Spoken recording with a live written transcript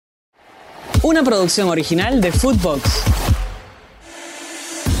Una producción original de Footbox.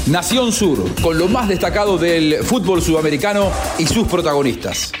 Nación Sur, con lo más destacado del fútbol sudamericano y sus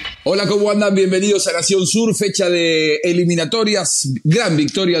protagonistas. Hola, ¿cómo andan? Bienvenidos a Nación Sur, fecha de eliminatorias. Gran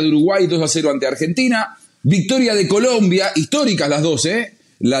victoria de Uruguay, 2-0 ante Argentina. Victoria de Colombia, históricas las dos, ¿eh?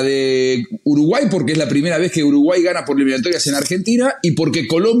 La de Uruguay porque es la primera vez que Uruguay gana por eliminatorias en Argentina y porque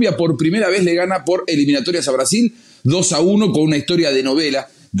Colombia por primera vez le gana por eliminatorias a Brasil 2-1 con una historia de novela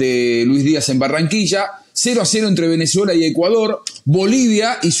de Luis Díaz en Barranquilla. 0-0 entre Venezuela y Ecuador.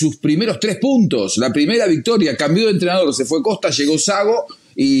 Bolivia y sus primeros 3 puntos. La primera victoria, cambió de entrenador, se fue Costa, llegó Zago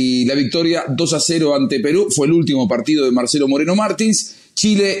y la victoria 2-0 ante Perú. Fue el último partido de Marcelo Moreno Martins.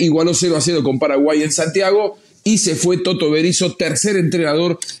 Chile igualó 0-0 con Paraguay en Santiago y se fue Toto Berizzo, tercer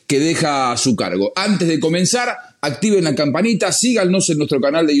entrenador que deja su cargo. Antes de comenzar, activen la campanita, síganos en nuestro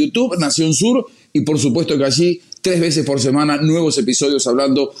canal de YouTube, Nación Sur, y por supuesto que allí 3 veces por semana nuevos episodios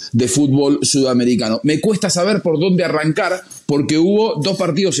hablando de fútbol sudamericano. Me cuesta saber por dónde arrancar porque hubo 2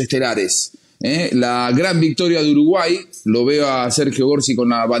 partidos estelares. La gran victoria de Uruguay, lo veo a Sergio Gorsi con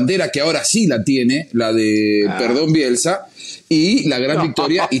la bandera, que ahora sí la tiene, la de Perdón Bielsa, y la gran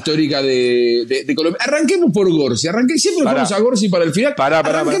victoria histórica de Colombia. Arranquemos por Gorsi, siempre vamos a Gorsi para el final.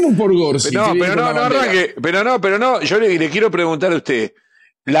 Arranquemos por Gorsi. Pero no, yo le quiero preguntar a usted.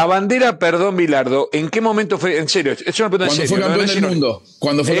 La bandera, perdón, Bilardo, ¿en qué momento fue? En serio, es una pregunta en serio. Cuando fue campeón del mundo.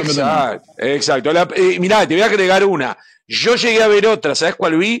 Cuando fue campeón del mundo. Exacto. Mirá, te voy a agregar una. Yo llegué a ver otra, ¿sabes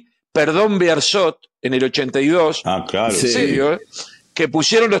cuál vi? Perdón, Bearzot, en el 82. Ah, claro. En serio, que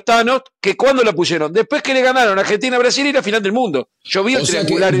pusieron los Thanos, que ¿cuándo la pusieron? Después que le ganaron a Argentina, Brasil y la final del mundo. Yo vi el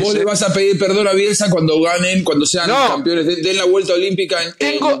triangular ese. Vos le vas a pedir perdón a Bielsa cuando ganen, cuando sean campeones, den la vuelta olímpica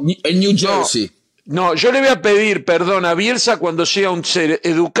en New Jersey. No, yo le voy a pedir perdón a Bielsa cuando sea un ser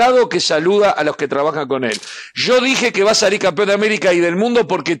educado que saluda a los que trabajan con él. Yo dije que va a salir campeón de América y del mundo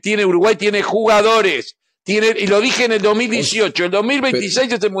porque Uruguay tiene jugadores. Y lo dije en el 2018. El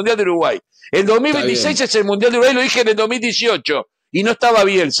 2026 es el Mundial de Uruguay. El 2026 es el Mundial de Uruguay, lo dije en el 2018. Y no estaba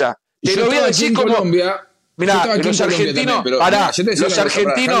Bielsa. Te lo voy a decir como... Mirá, los argentinos, los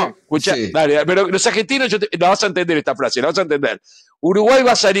argentinos, escuchá, dale, pero los argentinos, la vas a entender esta frase, la vas a entender. Uruguay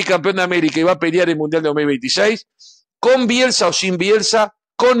va a salir campeón de América y va a pelear el Mundial de 2026, con Bielsa o sin Bielsa,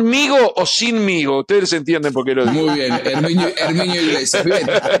 conmigo o sinmigo. Ustedes entienden por qué lo digo. Muy bien, Herminio Iglesias. Bien.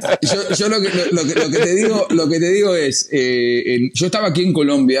 Yo lo que te digo es, yo estaba aquí en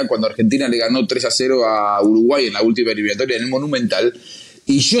Colombia cuando Argentina le ganó 3-0 a Uruguay en la última eliminatoria en el Monumental.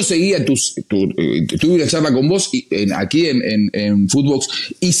 Y yo seguía tuve una charla con vos aquí en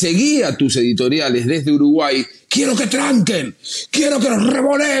Footbox y seguía tus editoriales desde Uruguay. Quiero que tranquen, quiero que los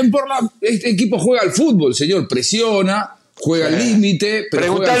revoleen este equipo juega al fútbol, señor, presiona, juega al límite.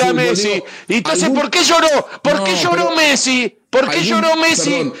 Preguntale a Messi. Y entonces, ¿por qué lloró? ¿Por qué lloró Messi? ¿Por qué lloró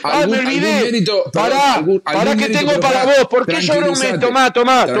Messi? Me olvidé. Pará que tengo para vos. ¿Por qué lloró Messi? Tomá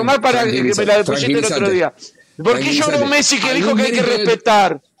para que me la deposite el otro día. ¿Por qué lloró Messi que dijo que hay que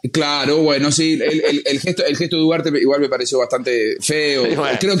respetar? Claro, bueno, sí, el gesto de Ugarte igual me pareció bastante feo.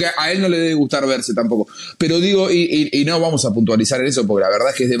 Bueno. Creo que a él no le debe gustar verse tampoco. Pero digo, y no vamos a puntualizar en eso porque la verdad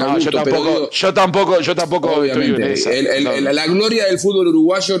es que es de mal gusto. Yo tampoco obviamente, estoy en esa. La gloria del fútbol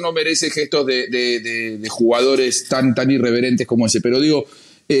uruguayo no merece gestos de jugadores tan irreverentes como ese. Pero digo,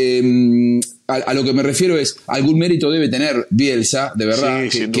 a lo que me refiero es, algún mérito debe tener Bielsa, de verdad,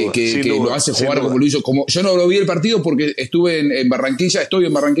 que lo hace jugar como lo hizo. Yo no lo vi el partido porque estuve en Barranquilla, estoy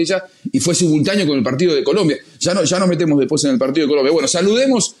en Barranquilla, y fue simultáneo con el partido de Colombia. Ya nos metemos después en el partido de Colombia. Bueno,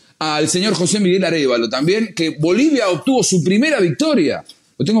 saludemos al señor José Miguel Arévalo también, que Bolivia obtuvo su primera victoria.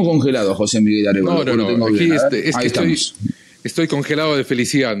 Lo tengo congelado a José Miguel Arévalo. No, aquí estoy congelado de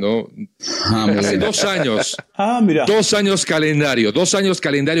felicidad, ¿no? Hace 2 años. Mira. 2 años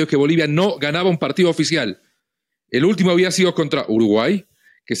calendario que Bolivia no ganaba un partido oficial. El último había sido contra Uruguay,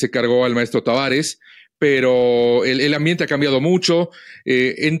 que se cargó al maestro Tavares, pero el ambiente ha cambiado mucho.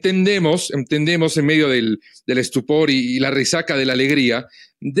 Entendemos en medio del estupor y la resaca de la alegría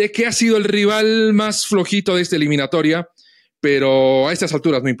de que ha sido el rival más flojito de esta eliminatoria, pero a estas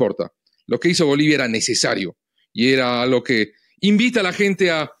alturas no importa. Lo que hizo Bolivia era necesario. Y era lo que invita a la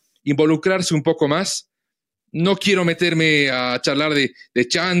gente a involucrarse un poco más. No quiero meterme a charlar de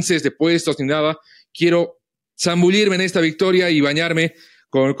chances, de puestos, ni nada. Quiero zambullirme en esta victoria y bañarme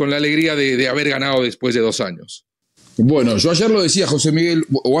con la alegría de haber ganado después de 2 años. Bueno, yo ayer lo decía, José Miguel,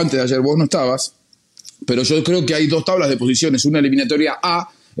 o antes de ayer, vos no estabas, pero yo creo que hay 2 tablas de posiciones. Una eliminatoria A,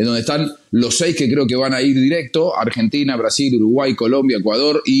 en donde están los 6 que creo que van a ir directo: Argentina, Brasil, Uruguay, Colombia,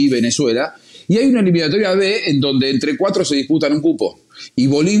 Ecuador y Venezuela. Y hay una eliminatoria B en donde entre 4 se disputan un cupo. Y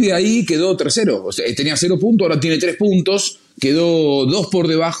Bolivia ahí quedó tercero. O sea, tenía 0 puntos, ahora tiene 3 puntos. Quedó 2 por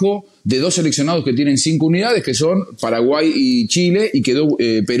debajo de 2 seleccionados que tienen 5 unidades, que son Paraguay y Chile, y quedó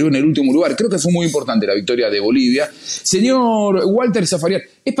Perú en el último lugar. Creo que fue muy importante la victoria de Bolivia. Señor Walter Zafarian,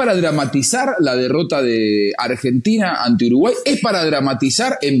 ¿es para dramatizar la derrota de Argentina ante Uruguay? ¿Es para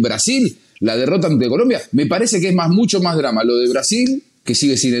dramatizar en Brasil la derrota ante Colombia? Me parece que es mucho más drama lo de Brasil, que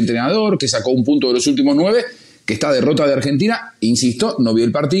sigue sin entrenador, que sacó un punto de los últimos 9, que esta derrota de Argentina. Insisto, no vi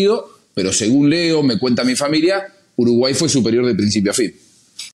el partido, pero según leo, me cuenta mi familia, Uruguay fue superior de principio a fin.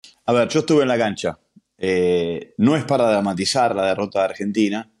 A ver, yo estuve en la cancha. No es para dramatizar la derrota de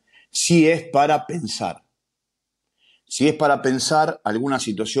Argentina, sí es para pensar. Sí es para pensar algunas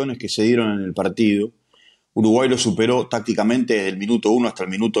situaciones que se dieron en el partido. Uruguay lo superó tácticamente desde el minuto 1 hasta el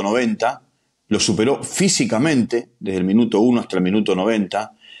minuto 90. Lo superó físicamente desde el minuto 1 hasta el minuto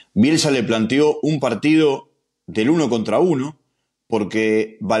 90. Bielsa le planteó un partido del 1 contra 1,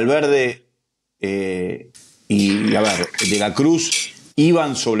 porque Valverde y De la Cruz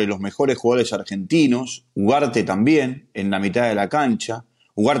iban sobre los mejores jugadores argentinos, Ugarte también, en la mitad de la cancha.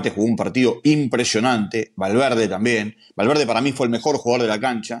 Ugarte jugó un partido impresionante, Valverde también. Valverde para mí fue el mejor jugador de la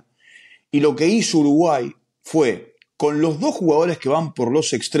cancha. Y lo que hizo Uruguay fue, con los 2 jugadores que van por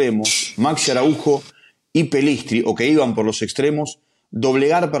los extremos, Maxi Araujo y Pelistri, o que iban por los extremos,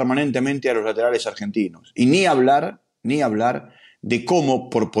 doblegar permanentemente a los laterales argentinos. Y ni hablar de cómo,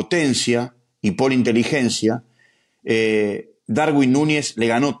 por potencia y por inteligencia, Darwin Núñez le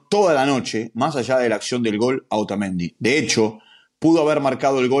ganó toda la noche, más allá de la acción del gol, a Otamendi. De hecho, pudo haber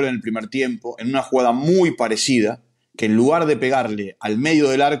marcado el gol en el primer tiempo en una jugada muy parecida, que en lugar de pegarle al medio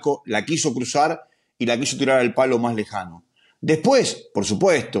del arco, la quiso cruzar y la quiso tirar al palo más lejano. Después, por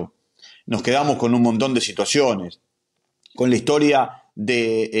supuesto, nos quedamos con un montón de situaciones, con la historia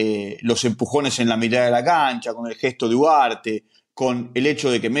de los empujones en la mitad de la cancha, con el gesto de Ugarte, con el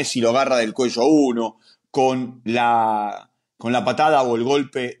hecho de que Messi lo agarra del cuello a uno, con la patada o el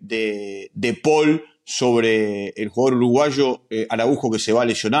golpe de Paul sobre el jugador uruguayo Araujo, que se va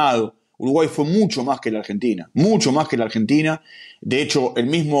lesionado. Uruguay fue mucho más que la Argentina, mucho más que la Argentina. De hecho, el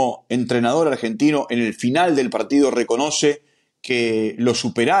mismo entrenador argentino en el final del partido reconoce que lo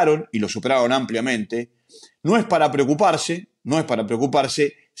superaron, y lo superaron ampliamente. No es para preocuparse,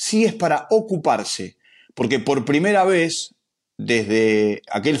 sí es para ocuparse, porque por primera vez, desde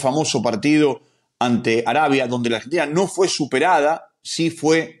aquel famoso partido ante Arabia, donde la Argentina no fue superada, sí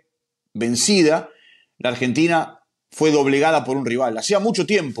fue vencida, la Argentina fue doblegada por un rival. Hacía mucho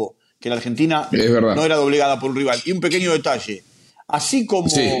tiempo que la Argentina no era doblegada por un rival. Y un pequeño detalle, así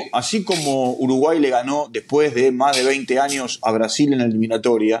como Uruguay le ganó después de más de 20 años a Brasil en la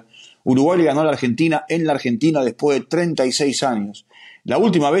eliminatoria, Uruguay le ganó a la Argentina en la Argentina después de 36 años. La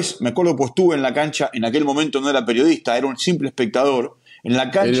última vez, me acuerdo, pues estuve en la cancha, en aquel momento no era periodista, era un simple espectador, en la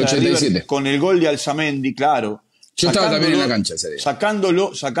cancha de River, con el gol de Alzamendi, claro. Yo estaba también en la cancha ese día.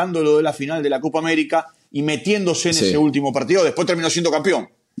 Sacándolo de la final de la Copa América y metiéndose en ese último partido. Después terminó siendo campeón.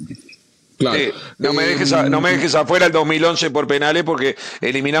 Claro. No me dejes afuera el 2011 por penales, porque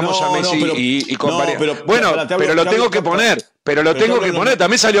eliminamos a Messi y compañía. Pero lo tengo que poner.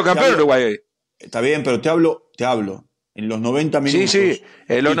 También salió campeón Uruguay. Está bien, pero te hablo. En los 90 minutos. Sí,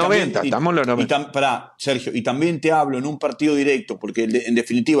 en los 90, estamos en los 90. Pará, Sergio, y también te hablo en un partido directo, porque en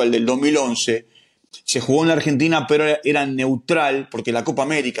definitiva el del 2011 se jugó en la Argentina, pero era neutral, porque la Copa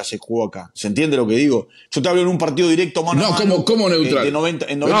América se jugó acá. ¿Se entiende lo que digo? Yo te hablo en un partido directo mano a mano. ¿Cómo neutral? De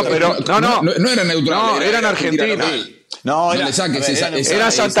 90, no era neutral. No, era en Argentina. No, era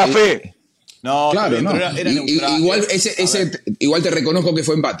Santa Fe. No, claro, no. Era neutral. Igual te reconozco que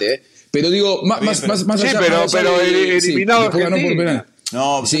fue empate, ¿eh? Pero digo, más allá. Pero eliminado ganó por penal.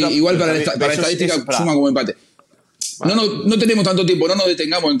 No, sí, igual para estadística suma como empate. No tenemos tanto tiempo, no nos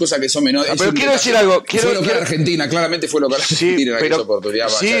detengamos en cosas que son menores. Pero quiero decir algo. Fue local Argentina, claramente fue local Argentina en aquella oportunidad.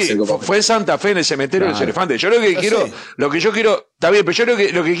 Fue en Santa Fe, en el cementerio de los elefantes. Yo lo que yo quiero, está bien, pero yo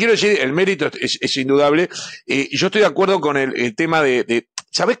lo que quiero decir, el mérito es indudable. Yo estoy de acuerdo con el tema de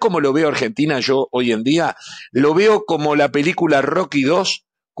 ¿sabés cómo lo veo Argentina yo hoy en día? Lo veo como la película Rocky 2,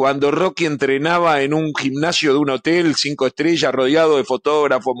 cuando Rocky entrenaba en un gimnasio de un hotel 5 estrellas, rodeado de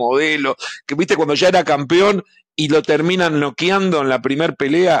fotógrafos, modelos, que viste cuando ya era campeón y lo terminan noqueando en la primer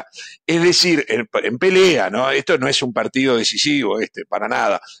pelea. Es decir, en pelea, ¿no? Esto no es un partido decisivo, para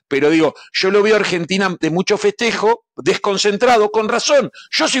nada. Pero digo, yo lo veo a Argentina de mucho festejo, desconcentrado, con razón.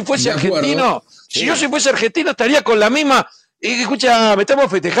 Yo si fuese argentino, estaría con la misma. Y escucha, me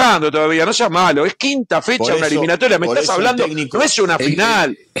estamos festejando todavía, no seas malo, es quinta fecha, una eliminatoria, me estás hablando, no es una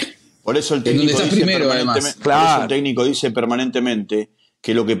final. Por eso el técnico dice permanentemente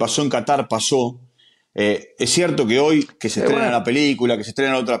que lo que pasó en Qatar pasó. Es cierto que hoy que se estrena la película, que se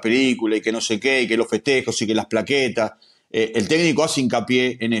estrena otra película y que no sé qué, y que los festejos y que las plaquetas, el técnico hace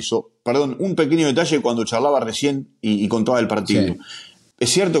hincapié en eso. Perdón, un pequeño detalle cuando charlaba recién y contaba el partido. Sí. Es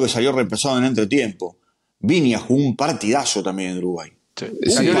cierto que salió reemplazado en entretiempo. Viña jugó un partidazo también en Uruguay. Sí.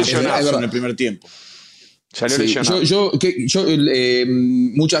 Salió lesionado en el primer tiempo. Salió lesionado. Yo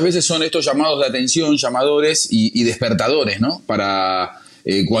muchas veces son estos llamados de atención, llamadores y despertadores, ¿no? Para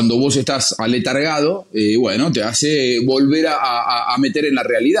cuando vos estás aletargado, bueno, te hace volver a meter en la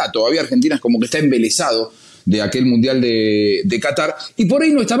realidad. Todavía Argentina es como que está embelesado de aquel Mundial de Qatar, y por ahí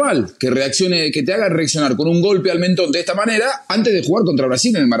no está mal que reaccione, que te haga reaccionar con un golpe al mentón de esta manera antes de jugar contra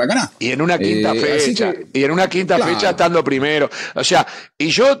Brasil en el Maracaná. Y en una quinta fecha, fecha estando primero. O sea, y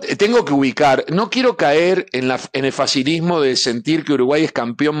yo tengo que ubicar, no quiero caer en el facilismo de sentir que Uruguay es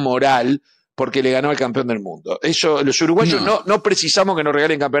campeón moral porque le ganó al campeón del mundo. Eso, los uruguayos no precisamos que nos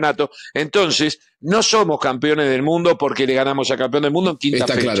regalen campeonato. Entonces, no somos campeones del mundo porque le ganamos al campeón del mundo en quinta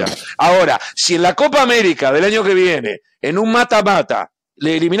fecha. Claro. Ahora, si en la Copa América del año que viene, en un mata-mata,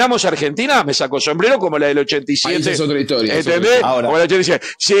 le eliminamos a Argentina, me saco sombrero como la del 87. Ahí es otra historia. ¿Entendés? Ahora. Como la 87.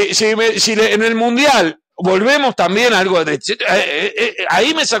 Si en el Mundial volvemos también a algo de...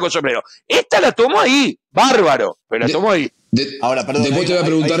 ahí me saco sombrero. Esta la tomó ahí, bárbaro, pero la tomó ahí. Ahora, perdón. Después te voy a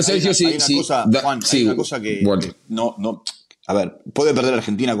preguntar, Sergio, si... Hay una cosa que... Bueno. No, a ver, ¿puede perder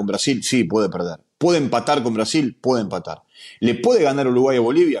Argentina con Brasil? Sí, puede perder. ¿Puede empatar con Brasil? Puede empatar. ¿Le puede ganar Uruguay a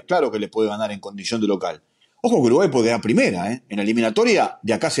Bolivia? Claro que le puede ganar en condición de local. Ojo que Uruguay puede quedar primera, en la eliminatoria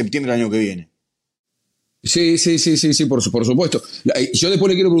de acá a septiembre del año que viene. Sí, por supuesto. Yo después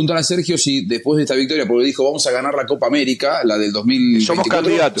le quiero preguntar a Sergio si después de esta victoria, porque dijo vamos a ganar la Copa América, la del 2024. Somos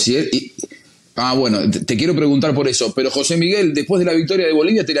candidatos. Bueno, te quiero preguntar por eso. Pero José Miguel, después de la victoria de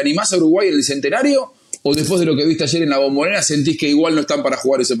Bolivia, ¿te le animás a Uruguay en el centenario? ¿O después de lo que viste ayer en la Bombonera sentís que igual no están para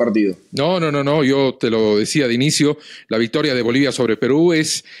jugar ese partido? No, yo te lo decía de inicio, la victoria de Bolivia sobre Perú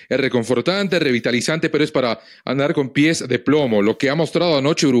es reconfortante, revitalizante, pero es para andar con pies de plomo. Lo que ha mostrado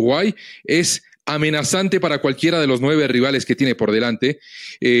anoche Uruguay es amenazante para cualquiera de los 9 rivales que tiene por delante.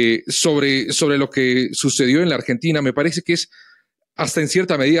 Sobre lo que sucedió en la Argentina, me parece que es hasta en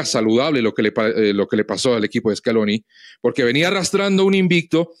cierta medida saludable lo que le pasó al equipo de Scaloni, porque venía arrastrando un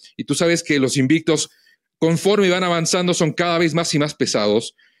invicto, y tú sabes que los invictos, conforme van avanzando, son cada vez más y más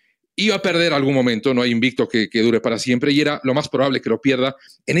pesados. Iba a perder algún momento, no hay invicto que dure para siempre, y era lo más probable que lo pierda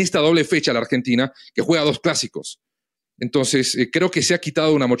en esta doble fecha la Argentina, que juega 2 clásicos. Entonces, creo que se ha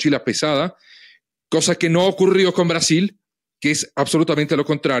quitado una mochila pesada, cosa que no ocurrió con Brasil, que es absolutamente lo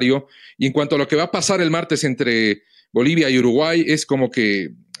contrario. Y en cuanto a lo que va a pasar el martes entre Bolivia y Uruguay, es como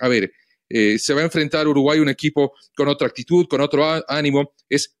que, se va a enfrentar Uruguay un equipo con otra actitud, con otro ánimo.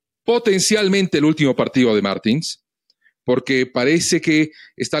 Es potencialmente el último partido de Martins, porque parece que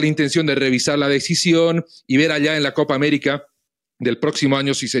está la intención de revisar la decisión y ver allá en la Copa América del próximo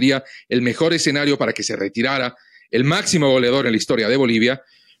año si sería el mejor escenario para que se retirara el máximo goleador en la historia de Bolivia.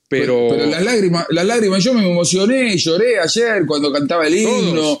 Pero las lágrimas, yo me emocioné, lloré ayer cuando cantaba el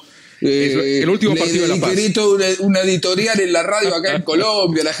himno. El último partido de La Paz. Quería toda una editorial en la radio acá en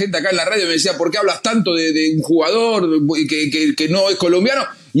Colombia. La gente acá en la radio me decía, ¿por qué hablas tanto de un jugador que no es colombiano?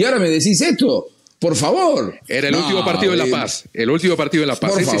 Y ahora me decís esto. Por favor. Era el último partido de La Paz. El último partido de La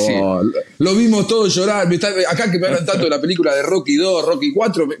Paz. Por favor. Sí. Lo vimos todos llorar. Acá que me hablan tanto de la película de Rocky 2, Rocky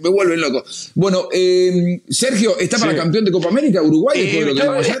 4, me vuelven loco. Bueno, Sergio, ¿está para campeón de Copa América Uruguay?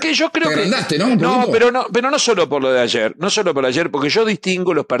 Es que yo creo que... ¿no? Pero no solo por lo de ayer. No solo por ayer, porque yo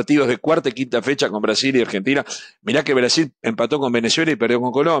distingo los partidos de cuarta y quinta fecha con Brasil y Argentina. Mirá que Brasil empató con Venezuela y perdió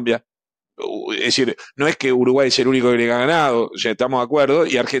con Colombia. Es decir, no es que Uruguay es el único que le ha ganado, o sea, estamos de acuerdo,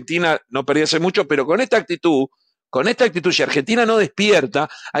 y Argentina no perdía hace mucho, pero con esta actitud, si Argentina no despierta,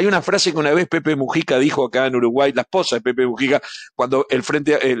 hay una frase que una vez Pepe Mujica dijo acá en Uruguay, la esposa de Pepe Mujica, cuando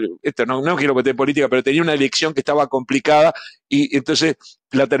no quiero meter política, pero tenía una elección que estaba complicada, y entonces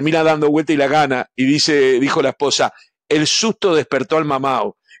la termina dando vuelta y la gana, y dijo la esposa, el susto despertó al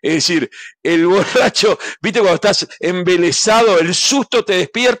mamao. Es decir, el borracho, viste cuando estás embelesado, el susto te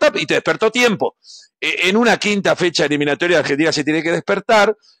despierta y te despertó tiempo. En una quinta fecha eliminatoria de Argentina se tiene que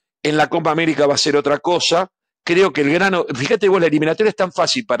despertar, en la Copa América va a ser otra cosa. Creo que fíjate vos, la eliminatoria es tan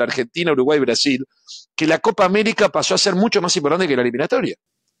fácil para Argentina, Uruguay y Brasil, que la Copa América pasó a ser mucho más importante que la eliminatoria.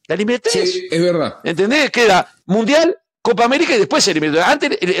 La eliminatoria es verdad. ¿Entendés? Queda Mundial, Copa América y después eliminatoria.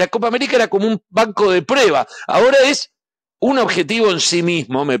 Antes la Copa América era como un banco de prueba, ahora es un objetivo en sí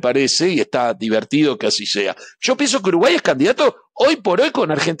mismo, me parece, y está divertido que así sea. Yo pienso que Uruguay es candidato hoy por hoy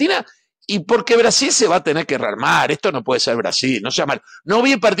con Argentina, y porque Brasil se va a tener que rearmar. Esto no puede ser Brasil, no sea mal. No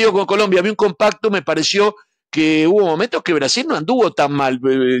vi el partido con Colombia, vi un compacto, me pareció que hubo momentos que Brasil no anduvo tan mal,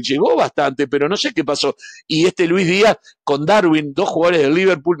 llegó bastante, pero no sé qué pasó. Y Luis Díaz con Darwin, 2 jugadores del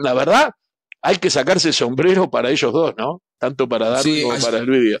Liverpool, la verdad, hay que sacarse el sombrero para ellos dos, ¿no? Tanto para Darwin como para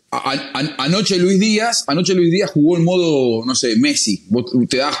Luis Díaz. Anoche Luis Díaz jugó en modo, no sé, Messi. Vos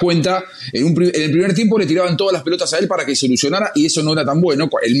te das cuenta, en el primer tiempo le tiraban todas las pelotas a él para que solucionara, y eso no era tan bueno.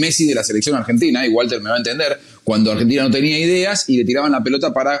 El Messi de la selección argentina, y Walter me va a entender, cuando Argentina no tenía ideas y le tiraban la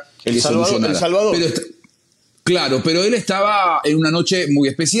pelota para que solucionara. El Salvador. Claro, pero él estaba en una noche muy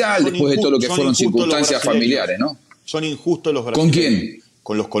especial, después de todo lo que fueron circunstancias familiares, ¿no? Son injustos los brasileños. ¿Con quién?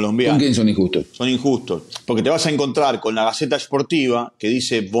 Con los colombianos. ¿Con quién son injustos? Son injustos. Porque te vas a encontrar con la Gaceta Esportiva que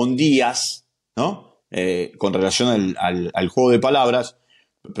dice bon días, ¿no? Con relación al juego de palabras,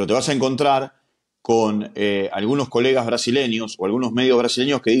 pero te vas a encontrar con algunos colegas brasileños o algunos medios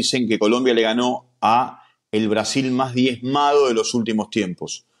brasileños que dicen que Colombia le ganó a el Brasil más diezmado de los últimos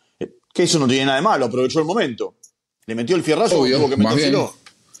tiempos. Que eso no tiene nada de malo, aprovechó el momento. Le metió el fierrazo, obvio, tuvo que metérselo.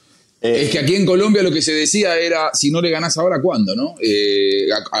 Es que aquí en Colombia lo que se decía era, si no le ganás ahora, ¿cuándo? ¿No?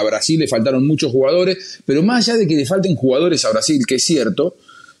 A Brasil le faltaron muchos jugadores, pero más allá de que le falten jugadores a Brasil, que es cierto,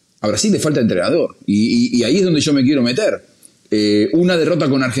 a Brasil le falta entrenador. Y ahí es donde yo me quiero meter. Una derrota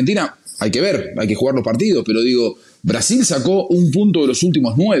con Argentina, hay que ver, hay que jugar los partidos, pero digo, Brasil sacó 1 punto de los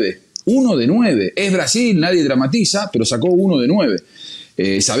últimos 9. 1 de 9. Es Brasil, nadie dramatiza, pero sacó 1 de 9.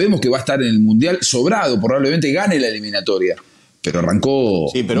 Sabemos que va a estar en el Mundial sobrado, probablemente gane la eliminatoria. Pero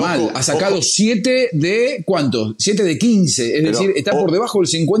arrancó mal. Ha sacado 7 de... ¿Cuántos? 7 de 15. Es decir, está por debajo del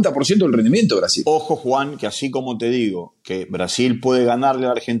 50% del rendimiento Brasil. Ojo, Juan, que así como te digo que Brasil puede ganarle a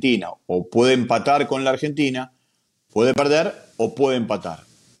la Argentina o puede empatar con la Argentina, puede perder o puede empatar.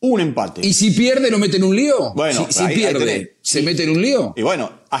 Un empate. ¿Y si pierde, lo mete en un lío? Bueno, si pierde, ¿se mete en un lío? Y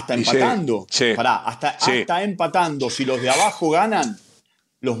bueno, hasta empatando. Hasta empatando. Si los de abajo ganan,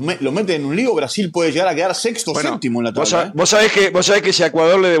 lo meten en un lío, Brasil puede llegar a quedar sexto, séptimo en la tabla. Vos sabés que si a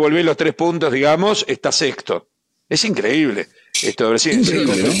Ecuador le devolvés los 3 puntos, digamos, está sexto. Es increíble esto de Brasil.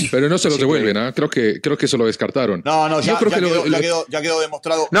 Increíble, ¿no? Pero no se lo devuelven, ¿eh? Creo que eso lo descartaron. No, ya quedó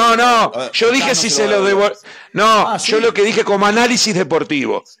demostrado. Yo dije si se lo devuelven. Yo lo que dije como análisis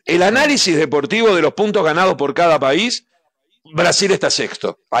deportivo. El análisis deportivo de los puntos ganados por cada país, Brasil está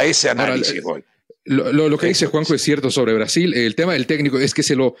sexto. A ese análisis voy. Lo que dice Juanjo es cierto sobre Brasil. El tema del técnico es que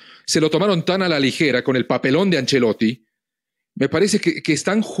se lo tomaron tan a la ligera con el papelón de Ancelotti. Me parece que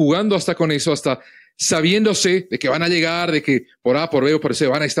están jugando hasta con eso, hasta sabiéndose de que van a llegar, de que por A, por B o por C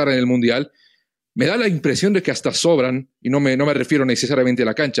van a estar en el Mundial. Me da la impresión de que hasta sobran, y no me refiero necesariamente a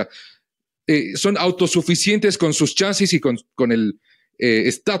la cancha. Son autosuficientes con sus chances y con el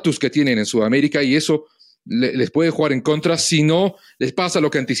estatus que tienen en Sudamérica, y eso les puede jugar en contra si no les pasa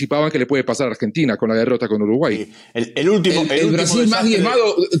lo que anticipaban que le puede pasar a Argentina con la derrota con Uruguay. El Brasil más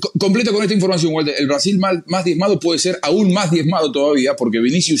diezmado, completo con esta información, Walter, el Brasil más diezmado puede ser aún más diezmado todavía, porque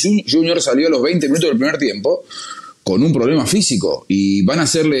Vinicius Junior salió a los 20 minutos del primer tiempo con un problema físico y van a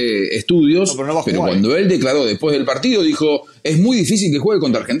hacerle estudios, pero cuando él declaró después del partido dijo, es muy difícil que juegue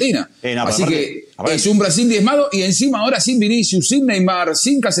contra Argentina. Así que es un Brasil diezmado y encima ahora sin Vinicius, sin Neymar,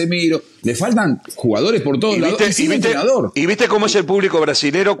 sin Casemiro, le faltan jugadores por todos lados y sin entrenador. Y viste cómo es el público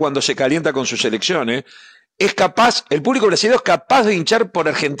brasilero cuando se calienta con su selección, ¿eh? El público brasileño es capaz de hinchar por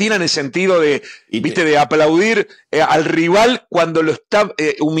Argentina en el sentido de aplaudir al rival cuando lo está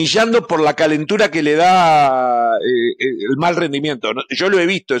humillando por la calentura que le da el mal rendimiento, ¿no? Yo lo he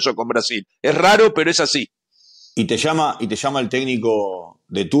visto eso con Brasil. Es raro, pero es así. Y te llama el técnico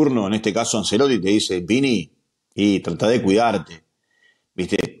de turno, en este caso Ancelotti, y te dice, Vini, y trata de cuidarte,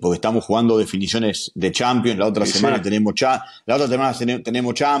 ¿viste? Porque estamos jugando definiciones de Champions, la otra semana tenemos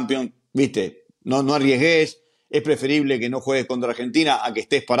Champions, ¿viste? No arriesgues, es preferible que no juegues contra Argentina a que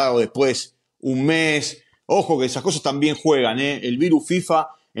estés parado después un mes. Ojo que esas cosas también juegan, ¿eh? El virus FIFA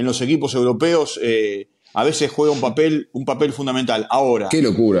en los equipos europeos a veces juega un papel fundamental. Ahora. ¡Qué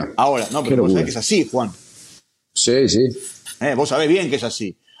locura! Ahora, no, pero vos sabés que es así, Juan. Sí. Vos sabés bien que es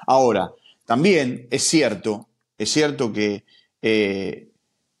así. Ahora, también es cierto que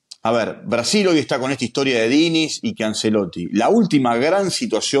Brasil hoy está con esta historia de Diniz y que Ancelotti. La última gran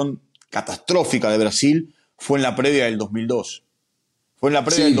situación catastrófica de Brasil fue en la previa del 2002. Fue en la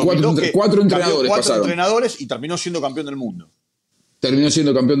previa del 2002 cuatro entrenadores y terminó siendo campeón del mundo.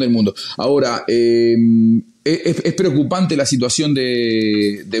 Ahora, es preocupante la situación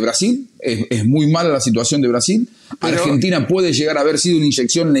de Brasil, es muy mala la situación de Brasil. Pero Argentina puede llegar a haber sido una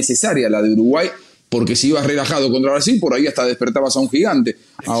inyección necesaria, la de Uruguay, porque si ibas relajado contra Brasil, por ahí hasta despertabas a un gigante.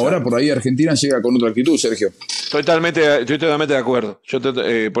 Exacto. Ahora por ahí Argentina llega con otra actitud, Sergio. Estoy totalmente de acuerdo.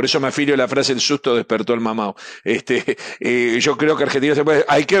 Por eso me afilio la frase: el susto despertó el mamao. Yo creo que Argentina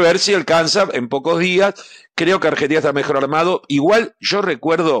hay que ver si alcanza en pocos días. Creo que Argentina está mejor armado. Igual yo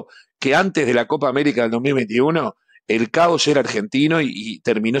recuerdo que antes de la Copa América del 2021, el caos era argentino y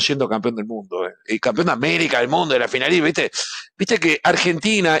terminó siendo campeón del mundo. Campeón de América, del mundo, de la final. Y viste que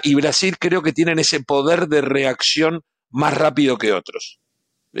Argentina y Brasil creo que tienen ese poder de reacción más rápido que otros.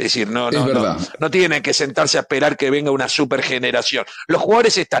 Es decir, no tienen que sentarse a esperar que venga una supergeneración. Los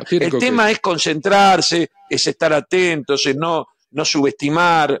jugadores están. El tema es concentrarse, es estar atentos, es no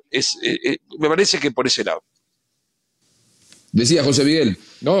subestimar. Me parece que por ese lado. Decía José Miguel.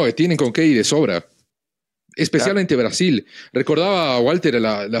 No, tienen con qué ir de sobra. Especialmente Brasil. Recordaba a Walter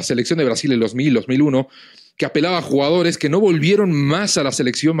la selección de Brasil en 2000, 2001, que apelaba a jugadores que no volvieron más a la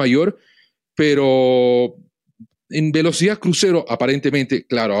selección mayor, pero en velocidad crucero, aparentemente,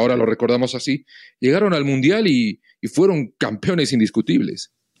 claro, ahora lo recordamos así, llegaron al Mundial y fueron campeones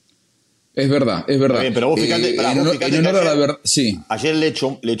indiscutibles. Es verdad, es verdad. Bien, pero vos fíjate, sí. Ayer le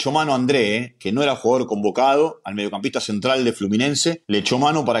echó mano a André, que no era jugador convocado, al mediocampista central de Fluminense, le echó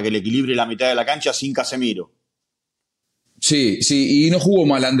mano para que le equilibre la mitad de la cancha sin Casemiro. Sí, y no jugó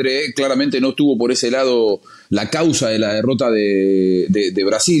mal André, claramente no tuvo por ese lado la causa de la derrota de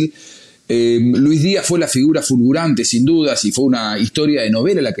Brasil. Luis Díaz fue la figura fulgurante, sin dudas, y fue una historia de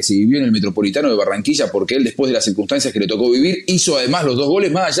novela la que se vivió en el Metropolitano de Barranquilla, porque él, después de las circunstancias que le tocó vivir, hizo además los 2 goles,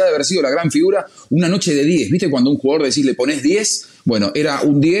 más allá de haber sido la gran figura, una noche de 10. ¿Viste cuando un jugador decís le pones 10? Bueno, era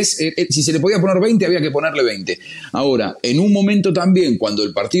un 10, si se le podía poner 20, había que ponerle 20. Ahora, en un momento también, cuando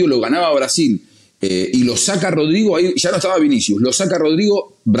el partido lo ganaba Brasil, y lo saca Rodrigo, ahí ya no estaba Vinicius, lo saca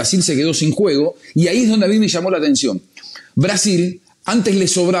Rodrigo, Brasil se quedó sin juego, y ahí es donde a mí me llamó la atención. Brasil, antes le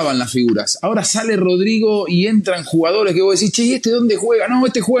sobraban las figuras, ahora sale Rodrigo y entran jugadores que vos decís, che, ¿y este dónde juega? No,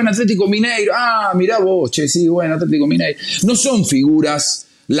 este juega en Atlético Mineiro. Ah, mirá vos, che, sí, bueno, Atlético Mineiro. No son figuras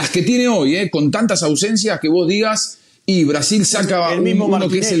las que tiene hoy, con tantas ausencias que vos digas, y Brasil saca a uno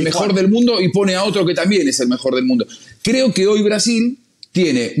que es el mejor del mundo y pone a otro que también es el mejor del mundo. Creo que hoy Brasil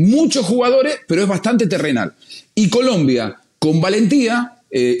tiene muchos jugadores, pero es bastante terrenal. Y Colombia, con valentía,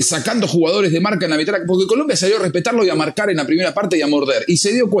 sacando jugadores de marca en la mitad, porque Colombia salió a respetarlo y a marcar en la primera parte y a morder, y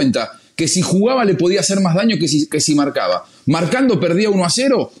se dio cuenta que si jugaba le podía hacer más daño que si marcaba. Marcando perdía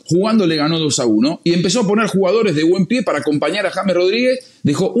 1-0, jugando le ganó 2-1, y empezó a poner jugadores de buen pie para acompañar a James Rodríguez.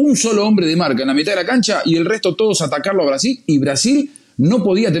 Dejó un solo hombre de marca en la mitad de la cancha y el resto todos atacarlo a Brasil, y Brasil no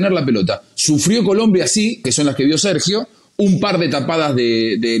podía tener la pelota. Sufrió Colombia, sí, que son las que vio Sergio, un par de tapadas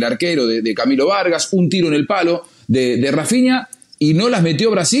del arquero de Camilo Vargas, un tiro en el palo de Rafinha, y no las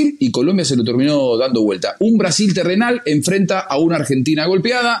metió Brasil, y Colombia se lo terminó dando vuelta. Un Brasil terrenal enfrenta a una Argentina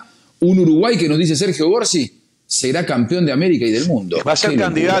golpeada, un Uruguay que, nos dice Sergio Gorsi, será campeón de América y del mundo. Va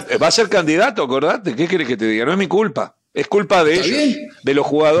a ser candidato, acordate. ¿Qué querés que te diga? No es mi culpa. Es culpa de ellos, bien, de los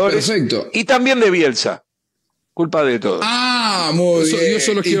jugadores. Perfecto. Y también de Bielsa. Culpa de todos. Ah, muy bien. Yo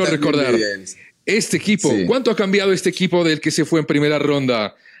solo quiero recordar, este equipo, sí. ¿Cuánto ha cambiado este equipo del que se fue en primera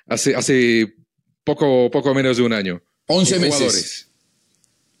ronda hace poco menos de un año? 11 meses.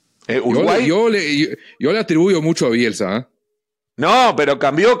 ¿Uruguay? Yo le atribuyo mucho a Bielsa, ¿eh? No, pero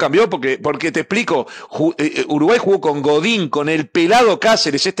cambió porque te explico. Uruguay jugó con Godín, con el pelado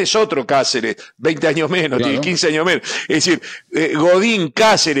Cáceres. Este es otro Cáceres, 20 años menos, claro. Tiene 15 años menos. Es decir, Godín,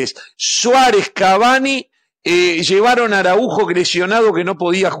 Cáceres, Suárez, Cavani, llevaron a Araujo lesionado que no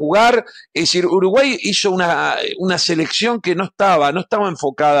podía jugar. Es decir, Uruguay hizo una selección que no estaba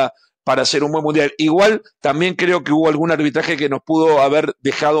enfocada para hacer un buen mundial. Igual también creo que hubo algún arbitraje que nos pudo haber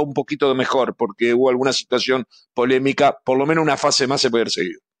dejado un poquito de mejor, porque hubo alguna situación polémica, por lo menos una fase más se puede haber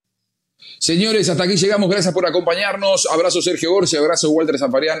seguido. Señores, hasta aquí llegamos, gracias por acompañarnos. Abrazo Sergio Gorsi, abrazo Walter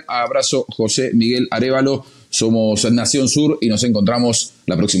Zafarian, abrazo José Miguel Arévalo. Somos Nación Sur y nos encontramos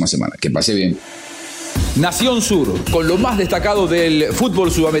la próxima semana. Que pase bien. Nación Sur, con lo más destacado del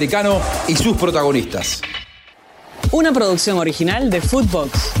fútbol sudamericano y sus protagonistas. Una producción original de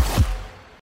Footbox.